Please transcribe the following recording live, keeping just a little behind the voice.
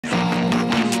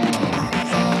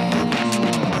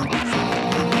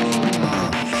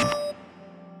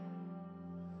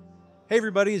Hey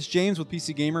everybody, it's James with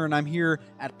PC Gamer, and I'm here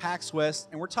at PAX West,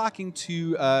 and we're talking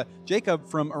to Jacob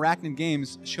from Arachnid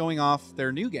Games, showing off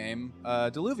their new game,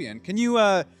 Diluvion. Can you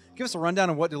give us a rundown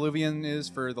of what Diluvion is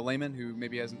for the layman who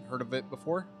maybe hasn't heard of it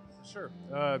before? Sure.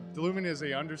 Diluvion is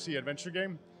an undersea adventure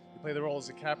game. You play the role as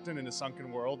a captain in a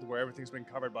sunken world where everything's been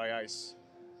covered by ice.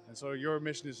 And so your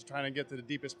mission is to try and get to the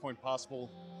deepest point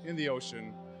possible in the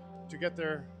ocean. To get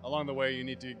there, along the way, you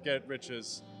need to get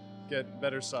riches, get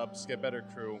better subs, get better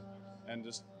crew, and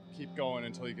just keep going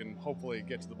until you can hopefully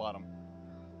get to the bottom.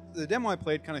 The demo I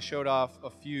played kind of showed off a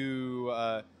few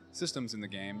systems in the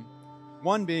game.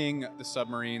 One being the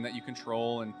submarine that you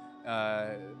control and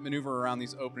maneuver around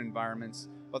these open environments.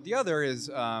 But the other is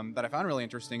that I found really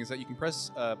interesting is that you can press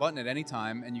a button at any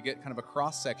time and you get kind of a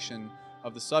cross section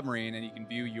of the submarine and you can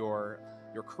view your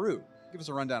crew. Give us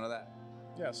a rundown of that.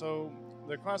 Yeah, so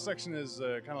the cross section is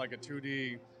kind of like a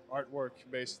 2D artwork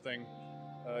based thing.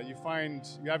 You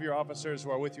have your officers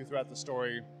who are with you throughout the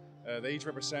story. They each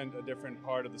represent a different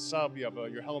part of the sub. You have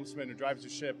your helmsman who drives your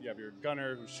ship. You have your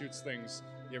gunner who shoots things.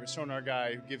 You have your sonar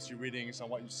guy who gives you readings on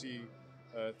what you see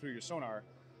through your sonar.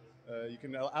 You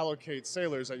can allocate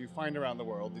sailors that you find around the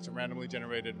world. These are randomly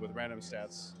generated with random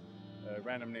stats,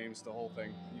 random names, the whole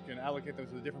thing. You can allocate them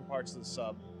to the different parts of the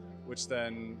sub, which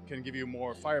then can give you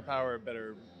more firepower,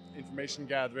 better information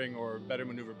gathering, or better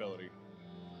maneuverability.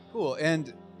 Cool.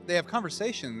 And they have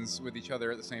conversations with each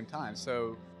other at the same time.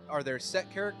 So are there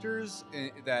set characters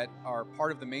that are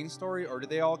part of the main story, or do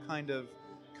they all kind of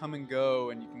come and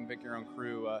go and you can pick your own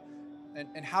crew?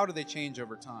 And how do they change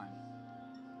over time?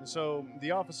 So the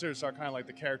officers are kind of like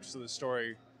the characters of the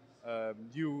story.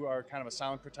 You are kind of a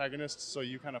silent protagonist, so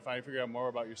you kind of figure out more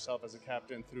about yourself as a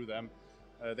captain through them.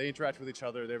 They interact with each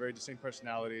other. They're very distinct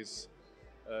personalities,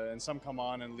 and some come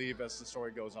on and leave as the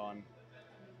story goes on.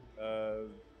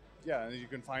 Yeah, and you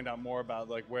can find out more about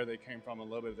like where they came from, a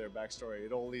little bit of their backstory.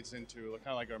 It all leads into kind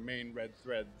of like our main red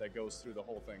thread that goes through the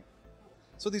whole thing.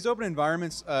 So these open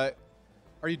environments, are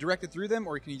you directed through them,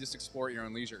 or can you just explore at your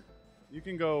own leisure? You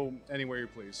can go anywhere you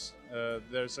please.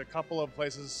 There's a couple of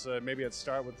places, maybe at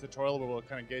start with the tutorial, where we'll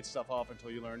kind of gate stuff off until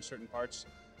you learn certain parts.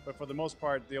 But for the most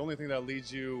part, the only thing that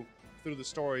leads you through the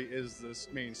story is this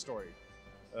main story.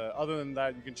 Other than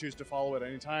that, you can choose to follow it at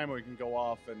any time, or you can go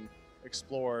off and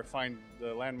explore, find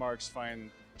the landmarks,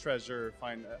 find treasure,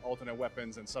 find alternate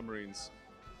weapons and submarines.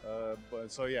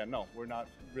 So yeah, no, we're not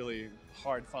really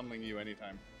hard funneling you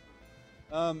anytime.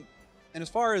 And as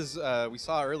far as we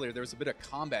saw earlier, there was a bit of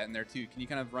combat in there too. Can you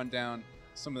kind of run down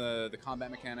some of the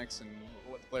combat mechanics and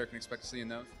what the player can expect to see in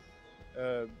those?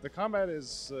 The combat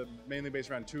is mainly based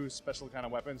around two special kind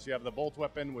of weapons. You have the bolt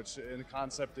weapon, which in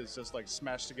concept is just like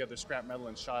smashed together scrap metal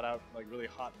and shot out like really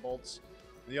hot bolts.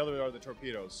 And the other are the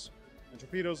torpedoes. And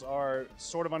torpedoes are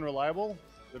sort of unreliable.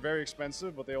 They're very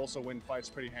expensive, but they also win fights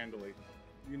pretty handily.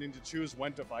 You need to choose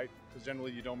when to fight, because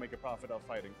generally you don't make a profit of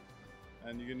fighting.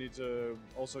 And you need to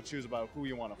also choose about who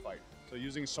you want to fight. So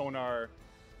using sonar,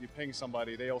 you ping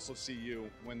somebody, they also see you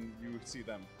when you see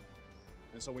them.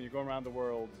 And so when you go around the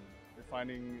world, you're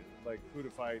finding like who to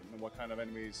fight and what kind of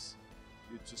enemies.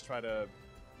 You just try to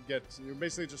you're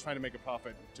basically just trying to make a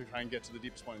profit to try and get to the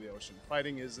deepest point of the ocean.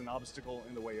 Fighting is an obstacle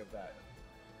in the way of that.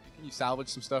 Can you salvage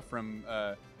some stuff from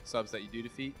subs that you do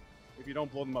defeat? If you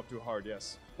don't blow them up too hard,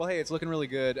 yes. Well, hey, it's looking really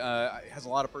good. It has a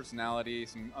lot of personality,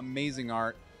 some amazing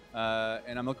art,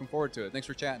 and I'm looking forward to it. Thanks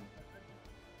for chatting.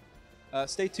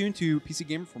 Stay tuned to PC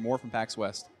Gamer for more from PAX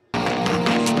West.